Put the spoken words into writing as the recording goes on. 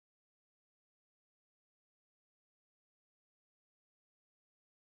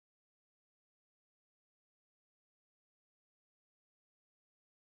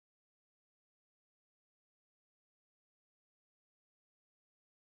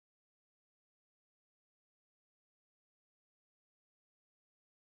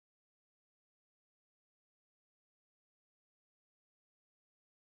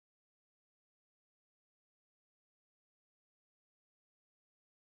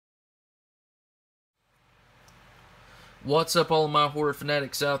What's up, all of my horror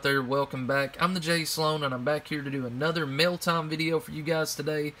fanatics out there? Welcome back. I'm the Jay Sloan, and I'm back here to do another MailTime video for you guys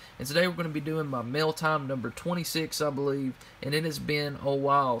today. And today we're going to be doing my MailTime number 26, I believe. And it has been a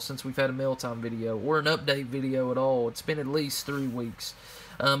while since we've had a MailTime video, or an update video at all. It's been at least 3 weeks.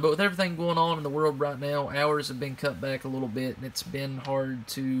 But with everything going on in the world right now, hours have been cut back a little bit, and it's been hard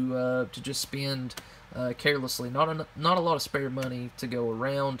to just spend carelessly. Not a lot of spare money to go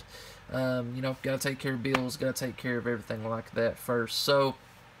around. Gotta take care of bills, gotta take care of everything like that first. So,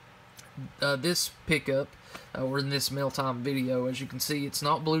 this pickup, or in this MailTime video, as you can see, it's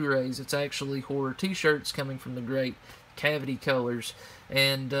not Blu-rays, it's actually horror t-shirts coming from the great Cavity Colors.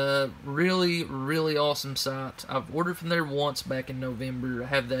 And, really, really awesome site. I've ordered from there once back in November. I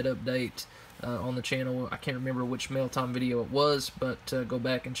have that update on the channel. I can't remember which MailTime video it was, but go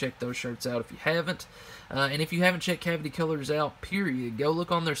back and check those shirts out if you haven't. And if you haven't checked Cavity Colors out, period, go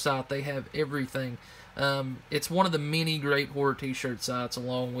look on their site. They have everything. It's one of the many great horror t-shirt sites,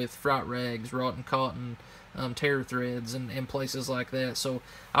 along with Fright Rags, Rotten Cotton, Terror Threads, and places like that. So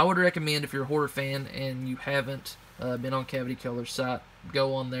I would recommend, if you're a horror fan and you haven't been on Cavity Colors site,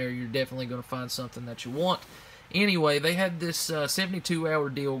 go on there. You're definitely going to find something that you want. Anyway, they had this 72-hour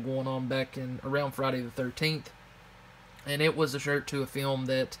deal going on back in around Friday the 13th, and it was a shirt to a film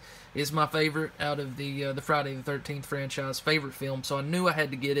that is my favorite out of the Friday the 13th franchise, favorite film, so I knew I had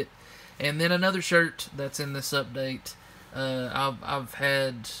to get it. And then another shirt that's in this update, I've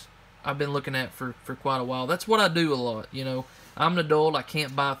been looking at for quite a while. That's what I do a lot, you know. I'm an adult. I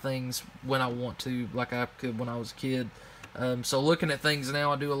can't buy things when I want to, like I could when I was a kid. So looking at things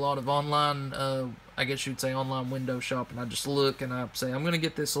now, I do a lot of online, I guess you'd say online window shopping. I just look and I say, I'm going to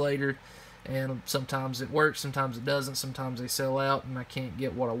get this later, and sometimes it works, sometimes it doesn't, sometimes they sell out and I can't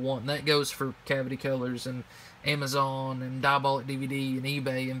get what I want. And that goes for Cavity Colors and Amazon and Diabolic DVD and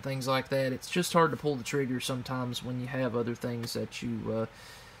eBay and things like that. It's just hard to pull the trigger sometimes when you have other things that you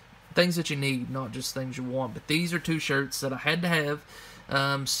need, not just things you want. But these are 2 shirts that I had to have.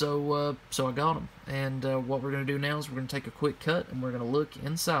 So I got them, and what we're going to do now is we're going to take a quick cut, and we're going to look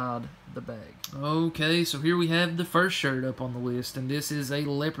inside the bag. Okay, so here we have the first shirt up on the list, and this is a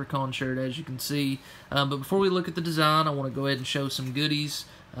Leprechaun shirt, as you can see. But before we look at the design, I want to go ahead and show some goodies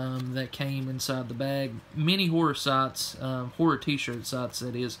that came inside the bag. Many horror sites, horror t-shirt sites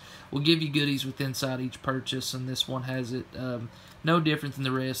that is, will give you goodies with inside each purchase, and this one has it no different than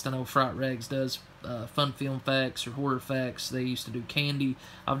the rest. I know Fright Rags does Fun Film Facts or Horror Facts. They used to do candy.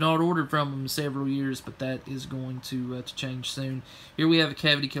 I've not ordered from them in several years, but that is going to change soon. Here we have a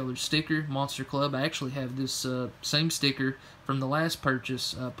Cavity Colors sticker, Monster Club. I actually have this same sticker from the last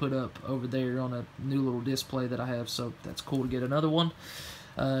purchase put up over there on a new little display that I have, so that's cool to get another one.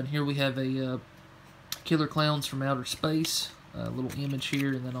 And here we have a Killer Clowns from Outer Space, a little image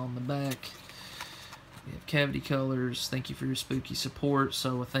here, and then on the back we have Cavity Colors. Thank you for your spooky support.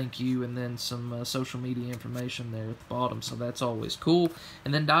 So a thank you, and then some social media information there at the bottom. So that's always cool.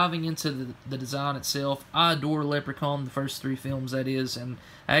 And then diving into the design itself, I adore Leprechaun, the first 3 films that is, and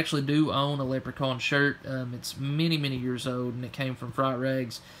I actually do own a Leprechaun shirt. It's many years old, and it came from Fright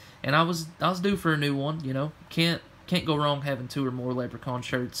Rags. And I was due for a new one. You know, can't go wrong having 2 or more Leprechaun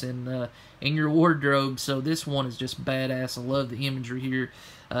shirts in your wardrobe. So this one is just badass. I love the imagery here.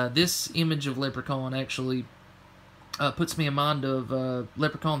 This image of Leprechaun actually puts me in mind of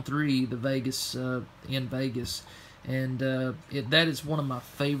Leprechaun 3, the Vegas in Vegas, and that is one of my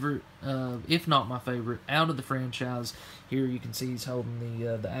favorite, if not my favorite, out of the franchise. Here you can see he's holding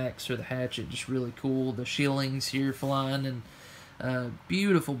the axe or the hatchet, just really cool. The shillings here flying, and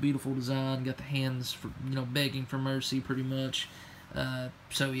beautiful design. Got the hands for, begging for mercy, pretty much.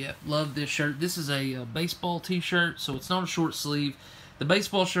 So yeah, love this shirt. This is a baseball t-shirt, so it's not a short sleeve. The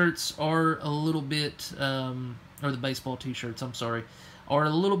baseball shirts are a little bit, or the baseball t-shirts, I'm sorry, are a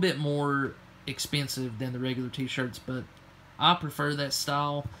little bit more expensive than the regular t-shirts, but I prefer that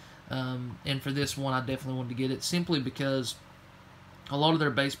style. And for this one, I definitely wanted to get it simply because a lot of their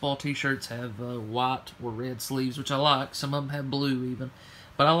baseball t-shirts have white or red sleeves, which I like. Some of them have blue even.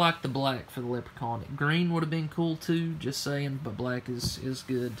 But I like the black for the Leprechaun. Green would have been cool too, just saying, but black is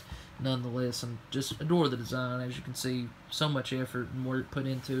good nonetheless. And just adore the design. As you can see, so much effort and work put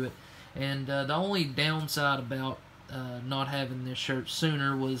into it. And the only downside about not having this shirt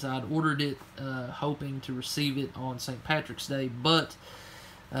sooner was I'd ordered it hoping to receive it on St. Patrick's Day, but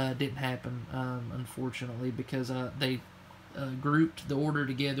it didn't happen, unfortunately, because they grouped the order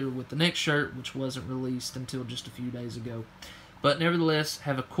together with the next shirt, which wasn't released until just a few days ago. But nevertheless,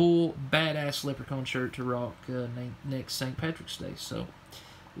 have a cool, badass Leprechaun shirt to rock next St. Patrick's Day. So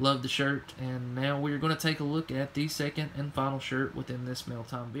Love the shirt, and now we're going to take a look at the second and final shirt within this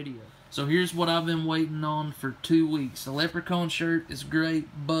MailTime video. So here's what I've been waiting on for 2 weeks. The Leprechaun shirt is great,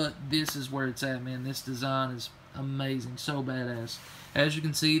 but this is where it's at, man. This design is amazing, so badass. As you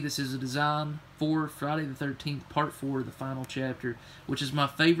can see, this is a design for Friday the 13th, Part 4, the final chapter, which is my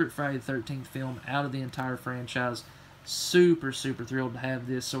favorite Friday the 13th film out of the entire franchise. Super, super thrilled to have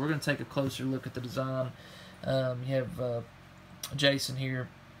this. So we're going to take a closer look at the design. You have Jason here,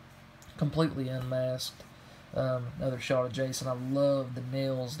 completely unmasked. Another shot of Jason. I love the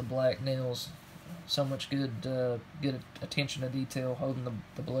nails, the black nails. So much good attention to detail, holding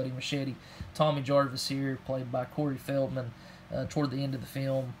the bloody machete. Tommy Jarvis here, played by Corey Feldman. Toward the end of the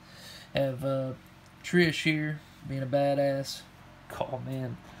film, have Trish here being a badass. Oh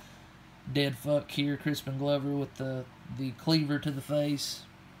man, dead fuck here. Crispin Glover with the cleaver to the face.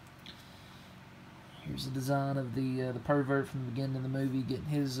 Here's the design of the pervert from the beginning of the movie, getting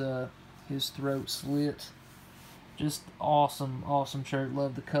his throat slit. Just awesome, awesome shirt.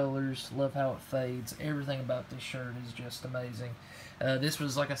 Love the colors. Love how it fades. Everything about this shirt is just amazing. This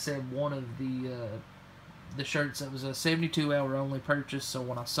was, like I said, one of the shirts that was a 72-hour only purchase. So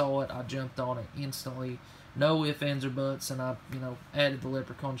when I saw it, I jumped on it instantly. No ifs, ands, or buts, and I, added the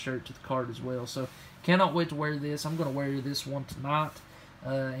Leprechaun shirt to the cart as well. So cannot wait to wear this. I'm going to wear this one tonight,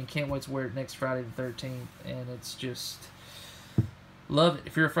 and can't wait to wear it next Friday the 13th. And it's just love it.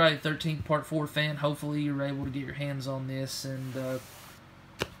 If you're a Friday the 13th Part 4 fan, hopefully you're able to get your hands on this. And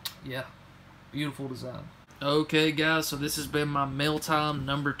yeah, beautiful design. Okay, guys, so this has been my MailTime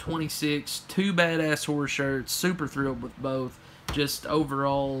number 26. 2 badass horror shirts. Super thrilled with both. Just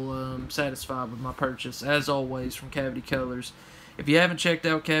overall satisfied with my purchase, as always, from Cavity Colors. If you haven't checked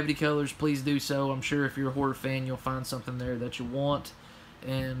out Cavity Colors, please do so. I'm sure if you're a horror fan, you'll find something there that you want.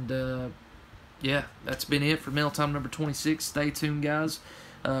 And, yeah, that's been it for MailTime number 26. Stay tuned, guys.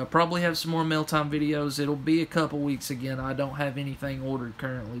 Probably have some more MailTime videos. It'll be a couple weeks again. I don't have anything ordered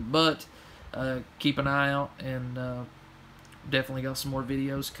currently, but keep an eye out, and definitely got some more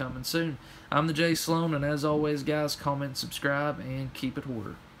videos coming soon. I'm the Jay Sloan, and as always, guys, comment, subscribe, and keep it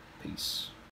horror. Peace.